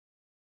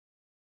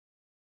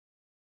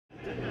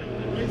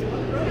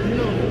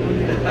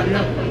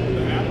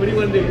What do you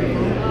want to do?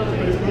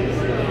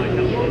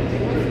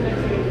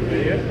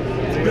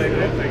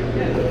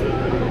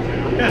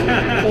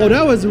 Oh,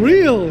 that was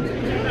real.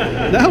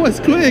 That was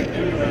quick. You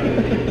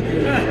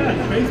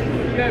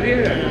got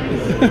here.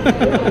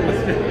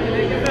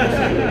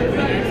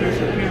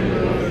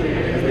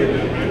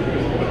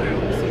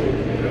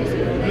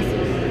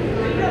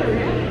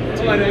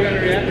 Oh, I know you're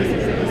gonna react.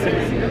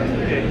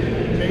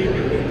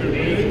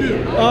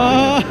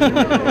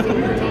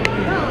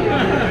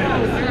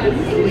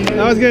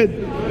 That was good.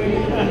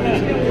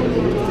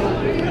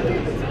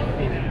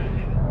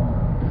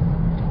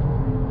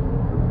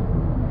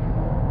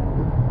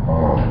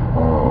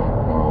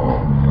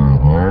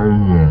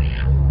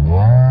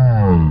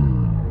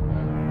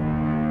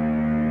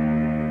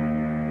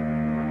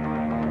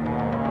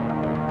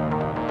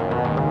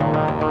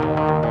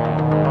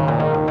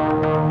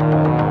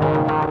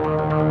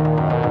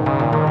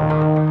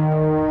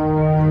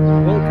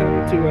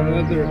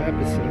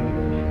 Episode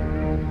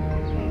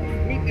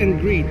meet and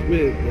greet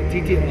with the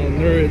TTL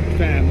nerd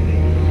family.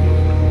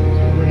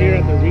 We're here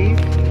at the reef,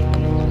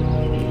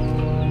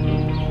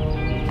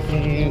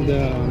 and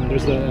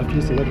there's a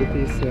few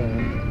celebrities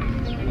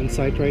on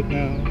site right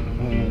now.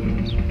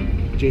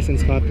 Jason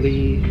Scott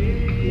Lee,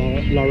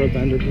 Laura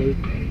Vandervoort,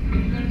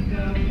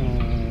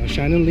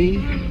 Shannon Lee,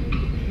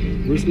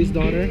 Bruce Lee's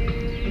daughter,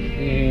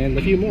 and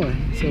a few more.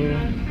 So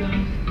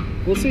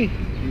we'll see.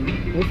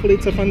 Hopefully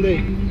it's a fun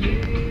day.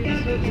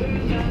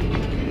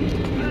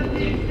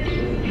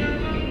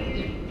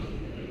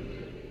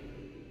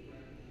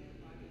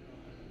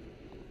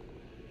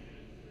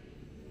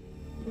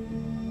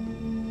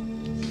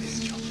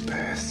 It's your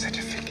birth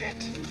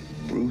certificate.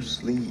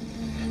 Bruce Lee.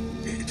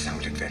 It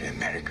sounded very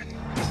American.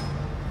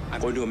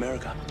 I'm going to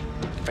America.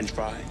 French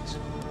fries.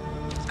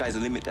 Sky's the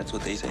limit, that's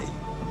what they say.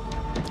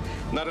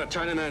 Not a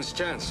Chinaman's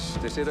chance.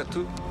 They say that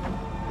too?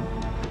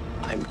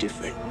 I'm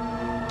different.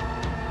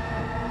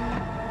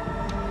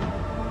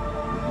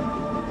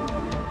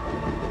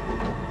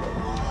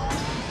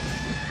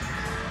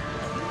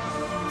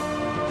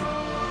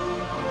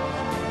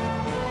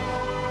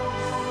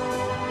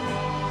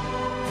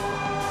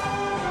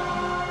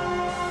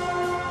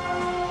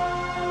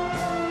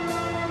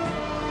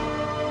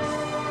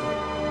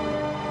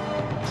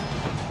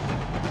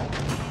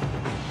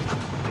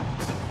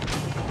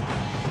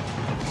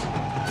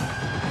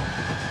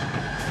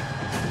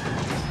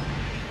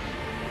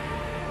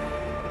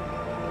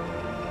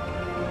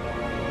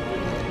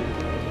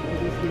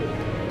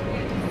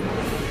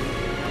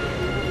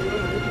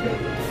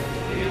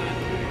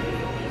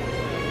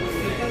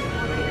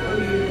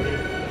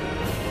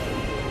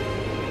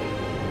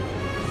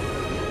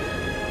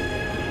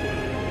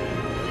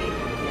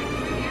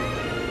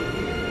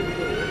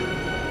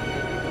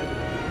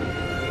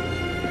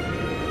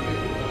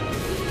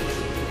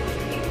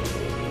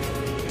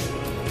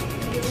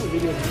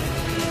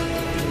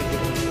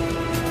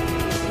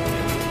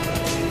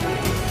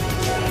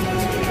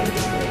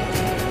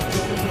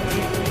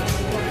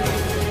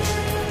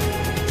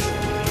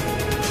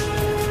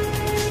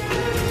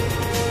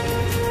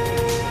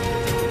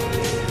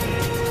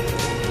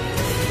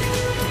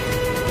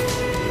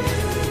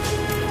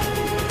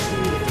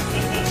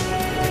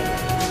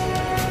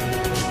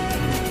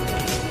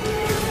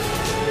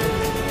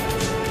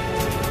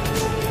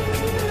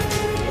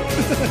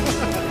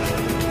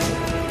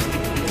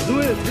 Do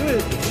it, do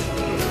it.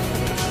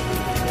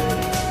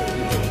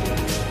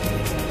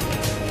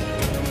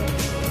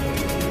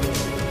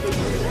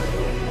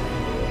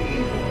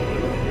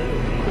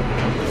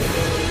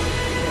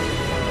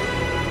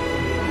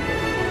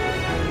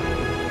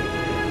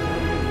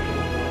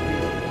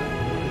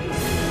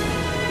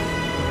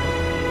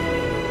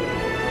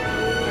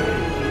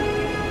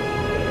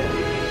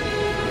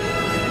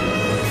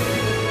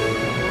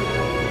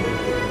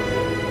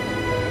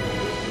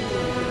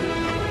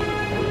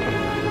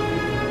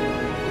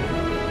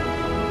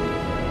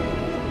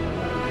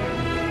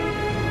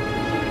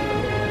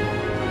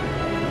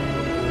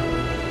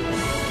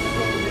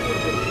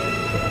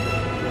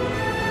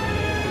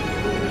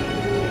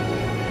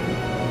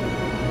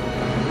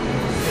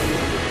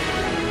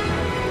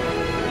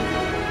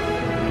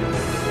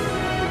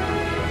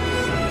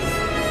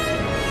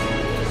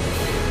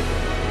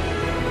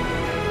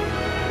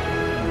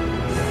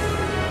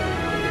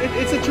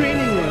 It's a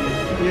training one.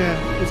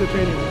 Yeah, it's a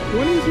training one. You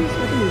want to use this?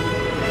 I can use it.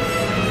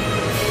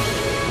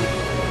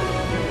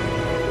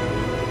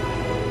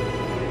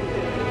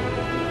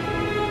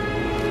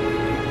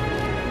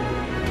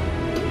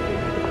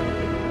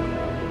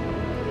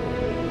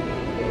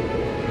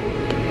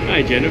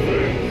 Hi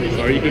Jennifer,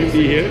 sorry you couldn't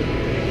be here.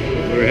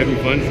 We're having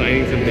fun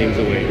signing some things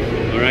away.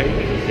 Alright,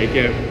 take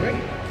care.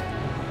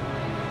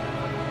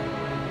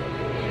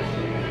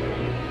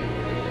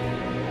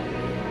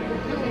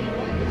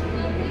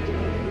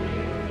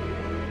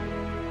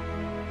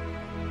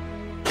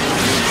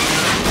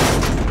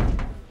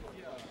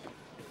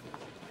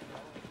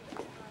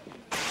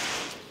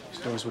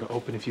 Doors would have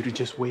opened if you'd have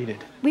just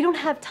waited. We don't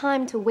have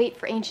time to wait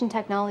for ancient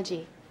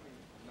technology.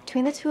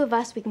 Between the two of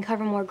us, we can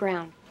cover more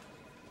ground.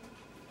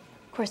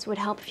 Of course, it would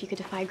help if you could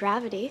defy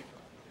gravity.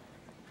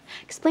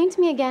 Explain to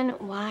me again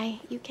why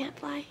you can't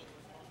fly.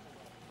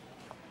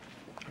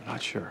 I'm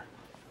not sure.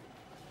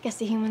 Guess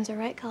the humans are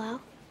right,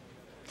 Kal-El.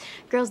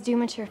 Girls do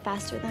mature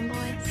faster than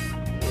boys.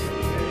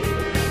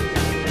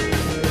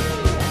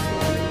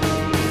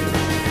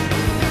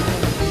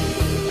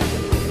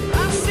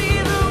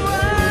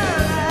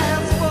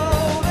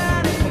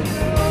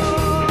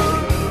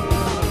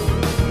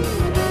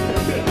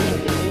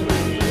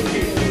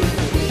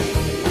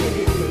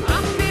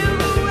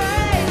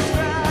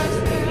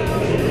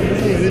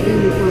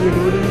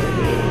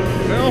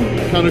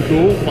 Kind of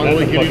cool.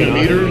 Finally getting to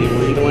meet her.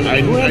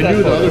 I knew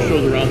the other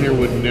shows around here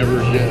would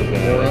never get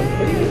Laura.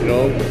 You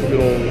know,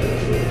 good old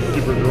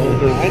Supergirl.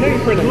 I know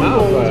you print them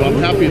out, but so I'm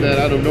happy that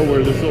out of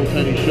nowhere this little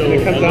tiny show,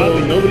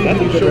 although nobody's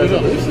even showing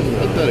up. This is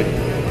pathetic.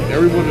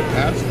 Everyone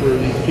asked for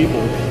these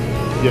people,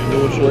 yet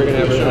no one showed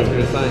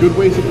up. Good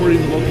way supporting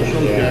the local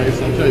shows, guys.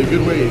 I'll tell you,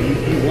 good way.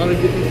 You want to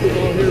get these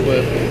people out here,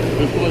 but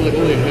there's probably like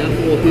only a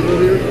handful of people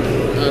here.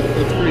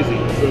 That's crazy.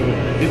 So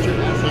get your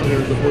ass out here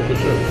and support the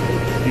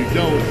shows. If you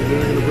don't, then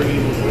they're going to bring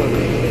in more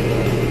celebrities.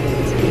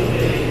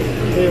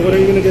 Hey, what are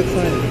you going to get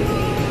signed?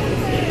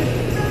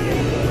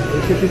 Are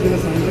you sure she's going to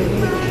sign it? Are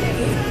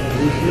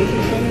you sure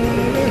she's signing it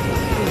over there?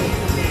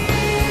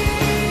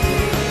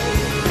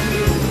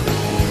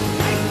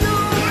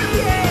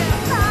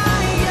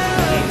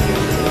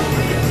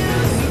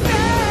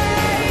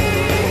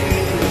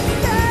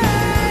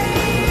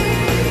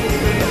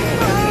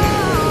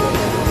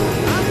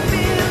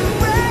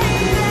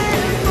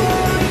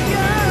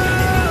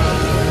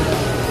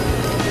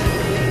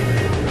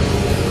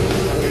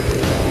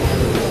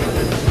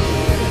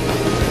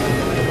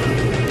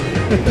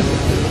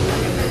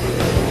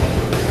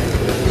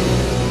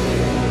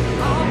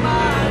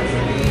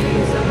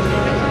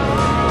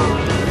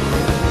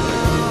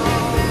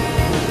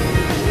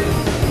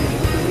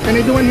 Can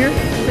I do one here?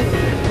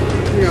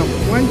 Here we go.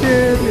 1, 2,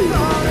 3.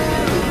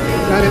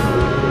 Got it.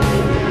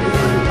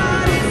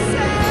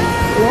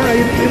 Laura,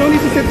 you don't need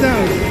to sit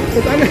down.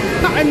 Because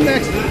I'm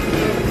next.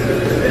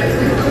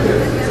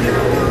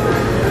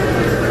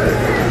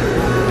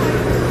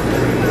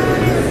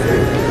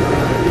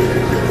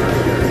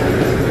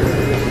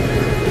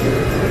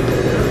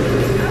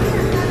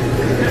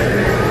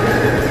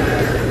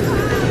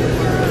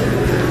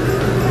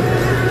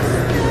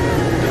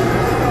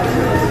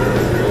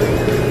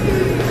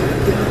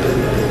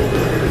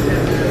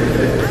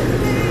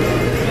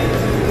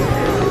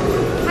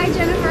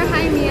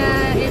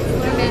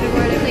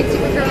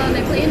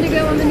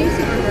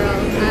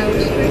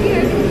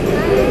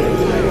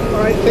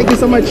 Thank you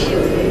so much.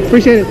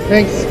 Appreciate it.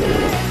 Thanks.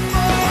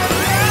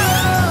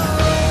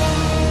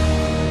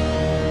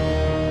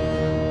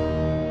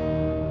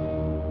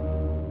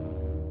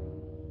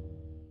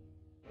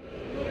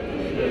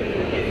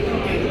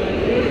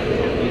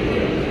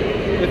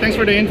 Yeah, thanks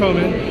for the info,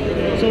 man.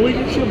 So we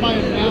should buy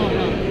it now,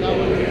 huh? That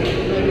one.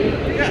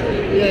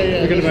 Yeah.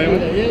 You're gonna buy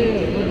one? Yeah.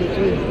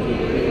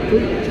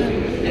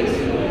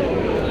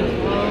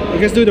 I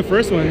guess do the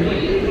first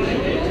one.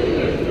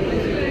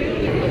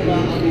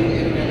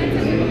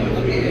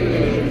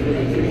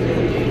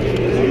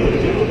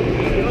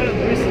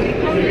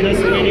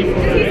 Just waiting for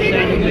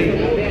Shannon Lee.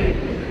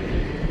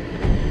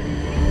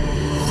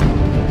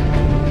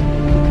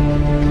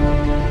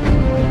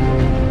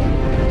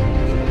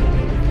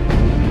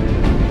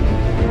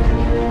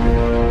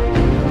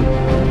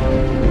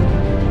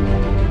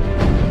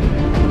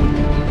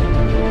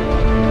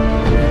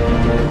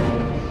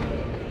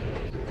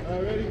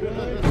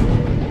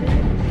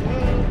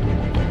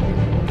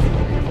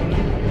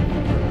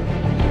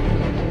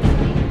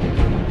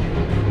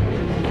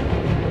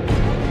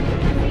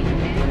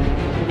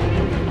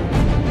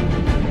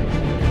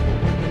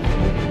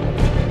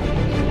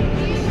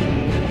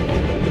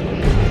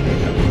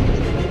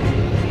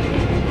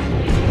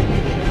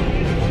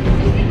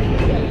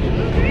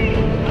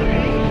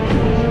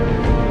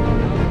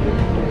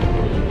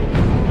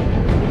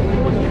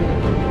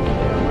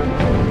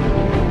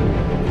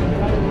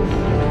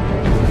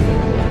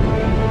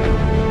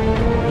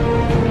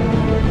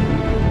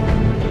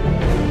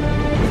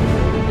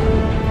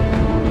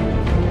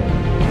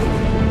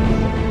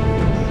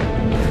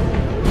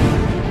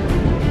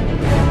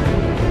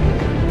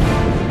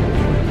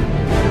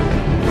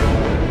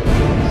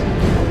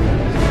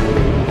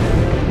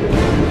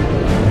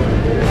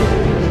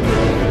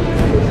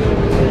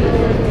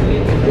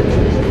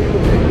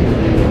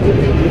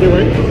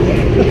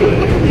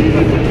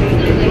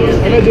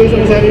 Jason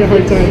was having a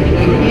hard time.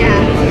 Yeah,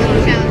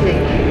 challenging.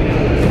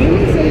 Do you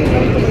want to say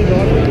hi to my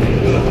daughter?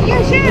 Yeah,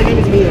 sure. My name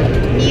is Mia.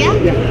 Mia?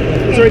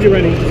 Yeah, it's already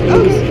running.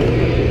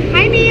 Okay.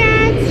 Hi, Mia.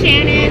 It's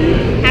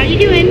Shannon. How you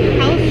doing?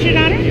 How old is your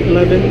daughter?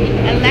 11.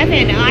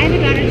 11. Oh, I have a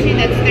daughter too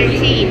that's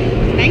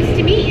 13. Nice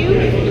to meet you.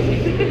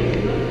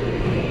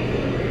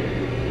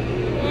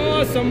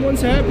 Oh,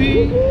 someone's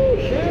happy. Woo-hoo,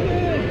 Shannon.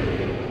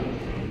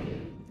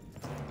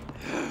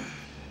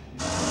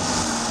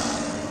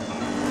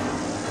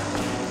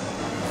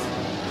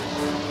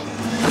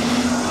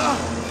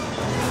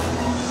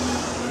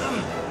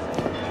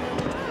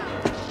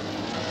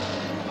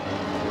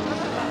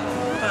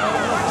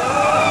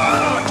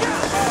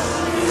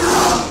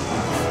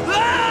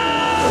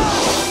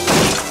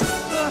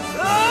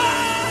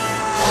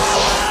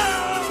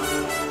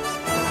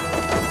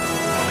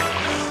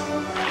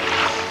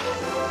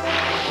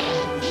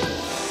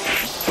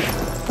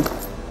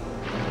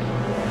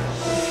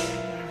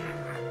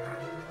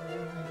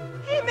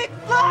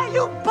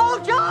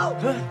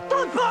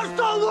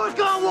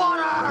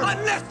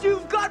 unless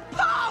you've got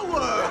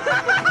power!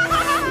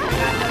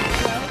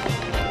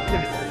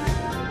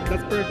 Yes,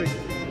 that's perfect.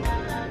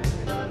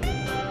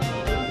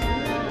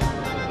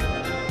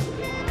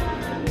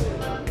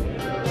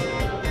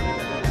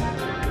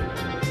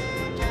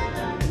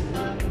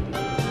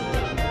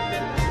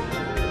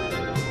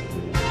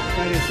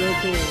 That is so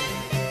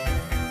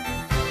cool.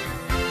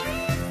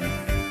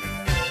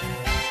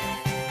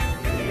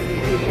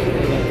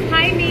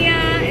 Hi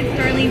Mia, it's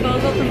Darlene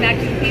Vogel from Back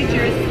to the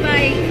Future.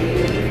 Spike.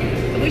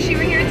 I wish you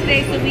were here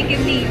today so we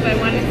could meet, but I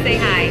wanted to say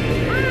hi.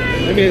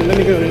 Hi. Let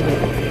me go.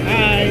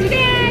 Hi.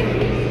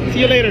 Dad. See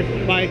you later.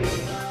 Bye.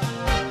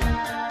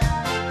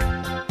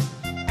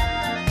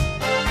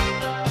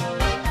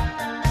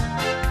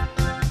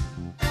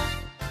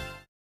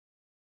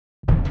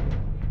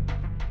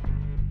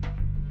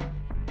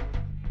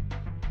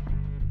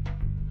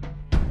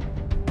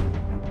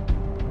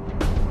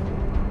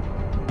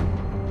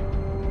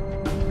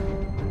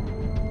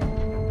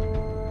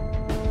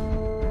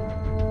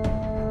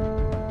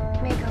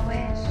 Make a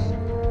wish.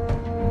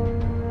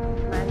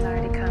 Mine's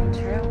already come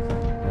true.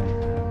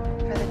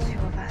 For the two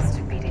of us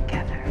to be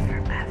together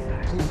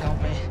forever. Please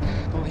help me.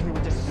 Don't leave me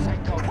with this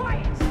psycho.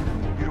 Quiet!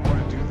 You don't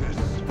want to do this.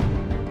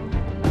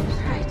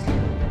 Try to.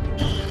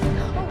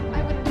 Oh,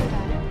 I wouldn't do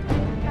that.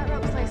 That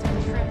rope's laced with a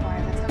shrimp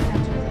wire that's hooked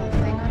up to a little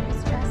thing on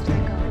his chest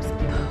that goes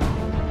boom.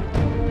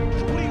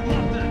 So what do you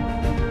want then?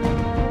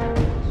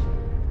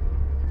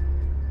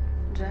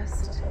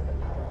 Just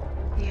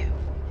you.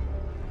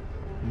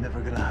 Never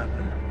gonna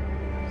happen.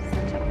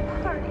 Such a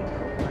party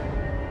pooper.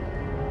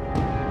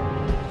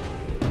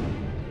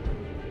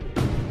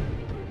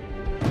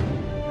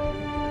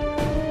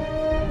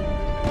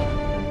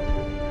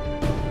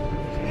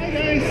 Hi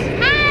guys.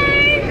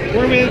 Hi!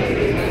 We're with.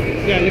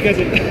 Yeah, you guys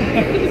it.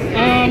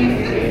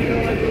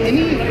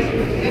 Any words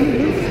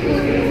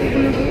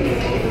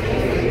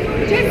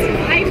Just,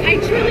 I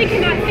truly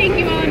cannot thank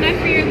you all enough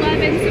for your love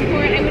and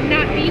support. I would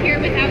not be here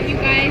without you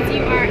guys.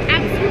 You are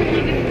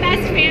absolutely the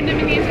best fandom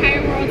in the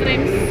entire world, and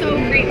I'm so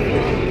grateful.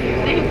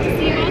 And I hope to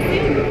see you all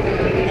soon.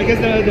 I guess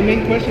the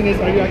main question is,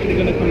 are you actually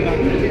going to come back?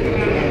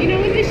 You know,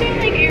 with a show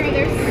like Arrow,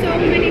 there's so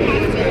many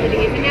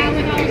possibilities, and now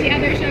with all the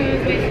other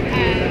shows with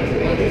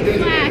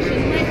Flash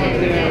and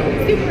Legends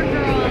and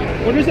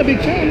Supergirl, Well, there's a big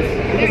chance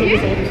because of yeah,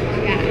 results.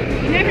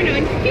 you never know.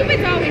 And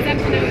Cupid's always up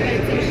to no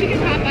good, so she can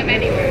pop up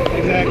anywhere.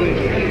 Exactly.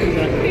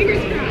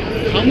 Fingers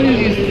crossed. How many of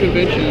these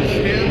conventions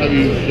have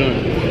you done?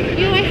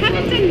 You know, I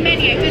haven't done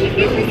many. I've done a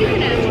few for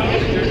Supernatural.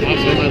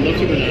 Awesome, I love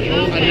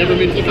Supernatural. I never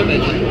been to a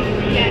convention.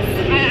 Yes,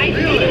 I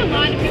do a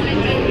lot of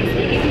conventions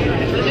in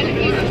Europe. I've been a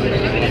few times in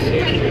Europe, and it's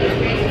incredible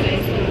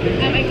experiences.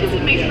 I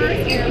visited my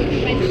first Arrow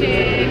convention.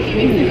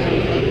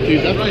 See,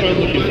 that's what I'm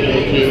looking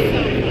forward to.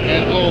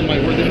 And oh my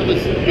word, they have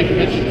this big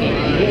convention up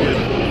north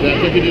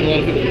that they're getting a lot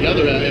of people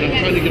together at, and I'm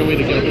trying to get away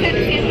together.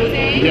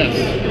 Yes,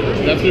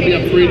 that's going to be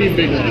a pretty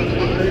big one.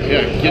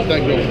 Yeah, get that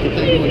going, get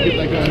that going, get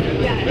that going.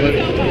 Yeah, But,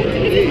 so fun. So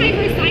this is my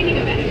first signing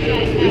event.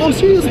 But, Oh,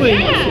 seriously?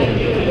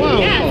 yeah. Wow.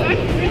 Yeah, so I'm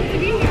thrilled to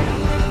be here.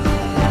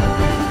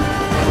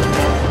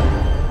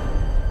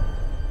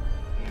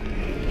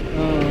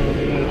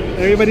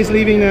 Everybody's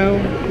leaving now.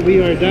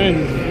 We are done.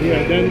 We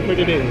are done for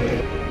today.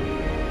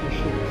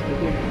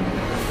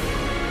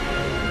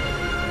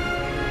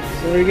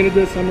 So we're gonna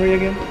do a summary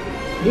again.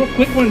 Do a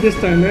quick one this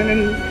time, man,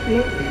 and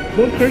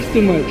don't curse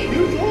too much.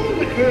 you told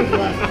me to curse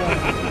last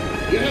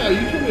time. Yeah,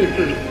 you told me to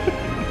curse.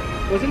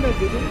 Wasn't that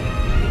good?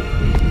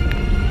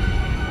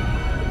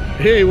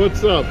 Hey,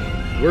 what's up?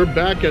 We're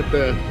back at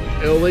the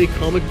LA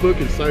Comic Book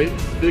and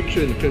Science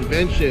Fiction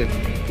Convention.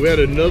 We had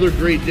another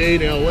great day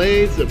in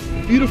LA. It's a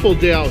beautiful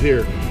day out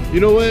here. You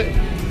know what?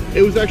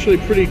 It was actually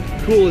pretty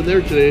cool in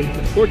there today.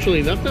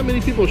 Unfortunately, not that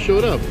many people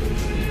showed up.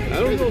 I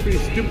don't know if it's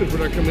pretty stupid for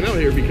not coming out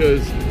here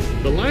because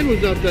the line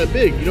was not that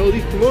big. You know,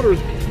 these promoters,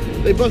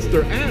 they bust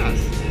their ass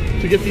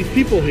to get these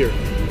people here.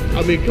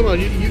 I mean, come on,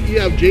 you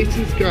have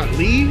Jason Scott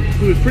Lee,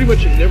 who has pretty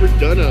much never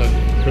done a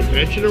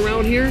convention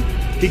around here.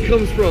 He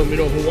comes from, you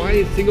know,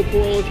 Hawaii and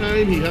Singapore all the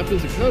time. He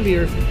happens to come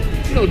here,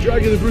 you know,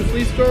 dragging the Bruce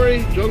Lee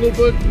story, Jungle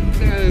Book.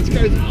 Man, this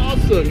guy's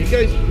awesome. You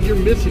guys, you're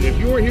missing. If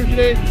you weren't here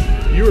today,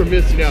 you were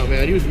missing out,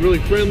 man. He was really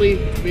friendly.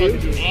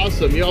 It was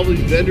awesome. You had all these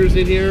vendors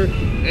in here,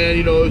 and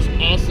you know, it was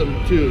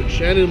awesome too.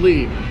 Shannon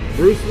Lee,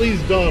 Bruce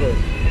Lee's daughter,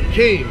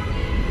 came,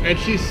 and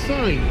she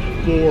signed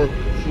for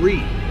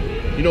free.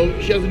 You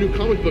know, she has a new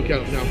comic book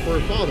out now for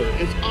her father.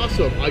 It's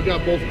awesome. I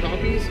got both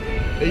copies.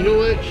 And you know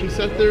what? She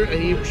sat there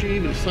and she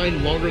even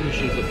signed longer than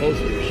she's supposed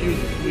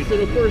to. We said,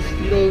 of course,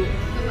 you know,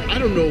 I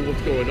don't know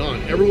what's going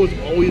on. Everyone's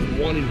always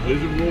wanting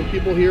Wizard World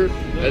people here.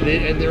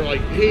 And they're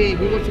like, hey,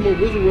 we want some more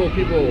Wizard World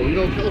people. You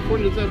know,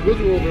 California doesn't have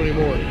Wizard World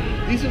anymore.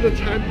 These are the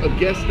type of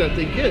guests that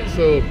they get.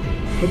 So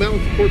come out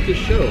and support this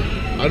show.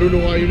 I don't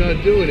know why you're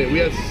not doing it. We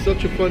had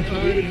such a fun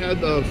time. We even had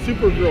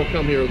Supergirl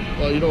come here,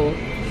 you know,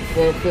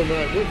 from what's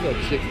that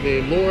chick's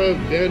name? Laura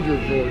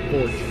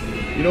Vandervoort.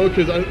 You know,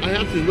 because I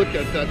have to look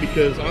at that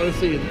because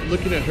honestly,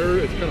 looking at her,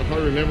 it's kind of hard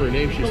to remember her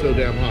name. She's so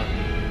damn hot.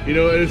 You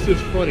know, and it's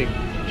just funny.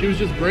 She was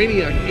just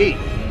Brainiac 8.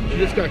 She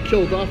just got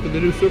killed off in the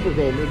new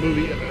Supergirl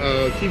movie,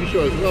 TV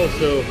show as well.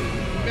 So,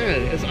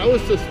 man, I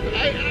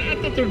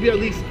thought there would be at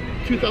least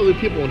 2,000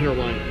 people in her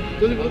line.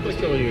 Doesn't even look like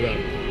telling you that.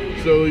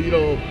 So, you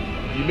know,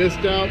 you missed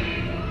out.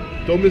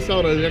 Don't miss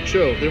out on the next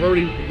show. They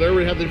already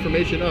have the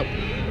information up.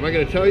 Am I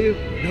going to tell you?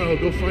 No,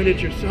 go find it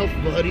yourself,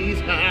 buddies.